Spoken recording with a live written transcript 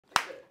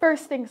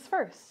First things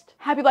first.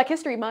 Happy Black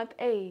History Month.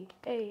 Hey.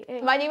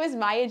 My name is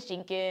Maya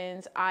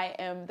Jenkins. I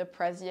am the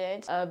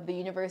president of the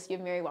University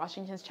of Mary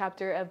Washington's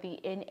chapter of the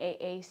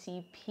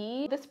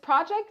NAACP. This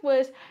project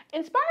was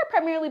inspired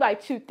primarily by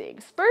two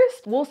things.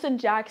 First, Wilson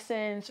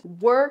Jackson's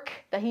work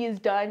that he has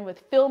done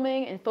with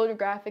filming and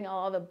photographing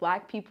all the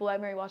Black people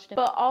at Mary Washington,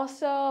 but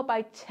also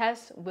by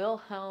Tess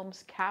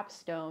Wilhelm's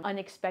capstone,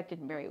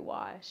 Unexpected Mary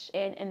Wash.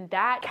 And in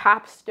that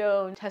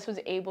capstone, Tess was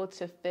able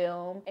to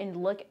film and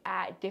look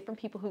at different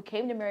people who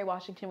came to Mary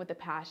Washington with a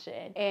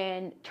passion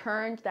and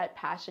turned that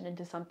passion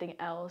into something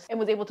else and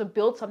was able to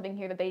build something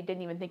here that they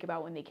didn't even think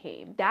about when they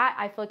came. That,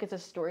 I feel like, is a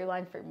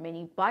storyline for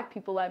many Black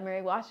people at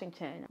Mary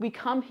Washington. We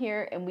come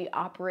here and we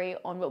operate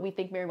on what we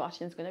think Mary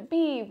Washington is going to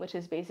be, which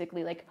is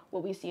basically like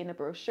what we see in the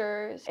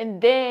brochures.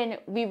 And then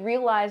we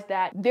realize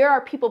that there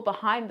are people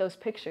behind those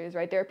pictures,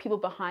 right? There are people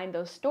behind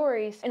those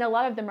stories, and a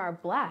lot of them are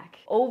Black.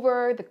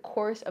 Over the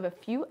course of a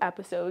few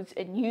episodes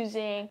and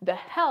using the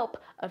help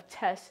of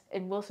Tess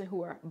and Wilson,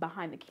 who are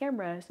behind the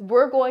cameras,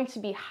 we're going to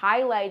be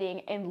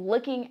highlighting and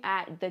looking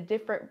at the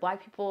different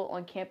Black people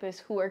on campus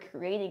who are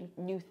creating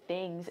new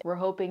things. We're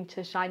hoping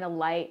to shine a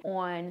light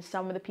on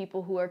some of the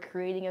people who are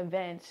creating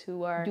events,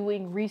 who are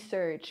doing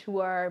research, who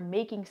are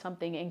making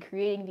something and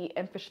creating the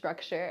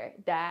infrastructure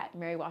that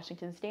Mary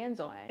Washington stands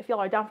on. If y'all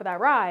are down for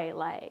that ride,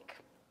 like,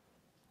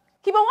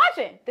 keep on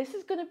watching. This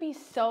is gonna be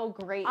so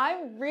great. I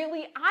feel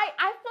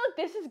like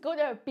this is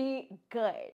gonna be good.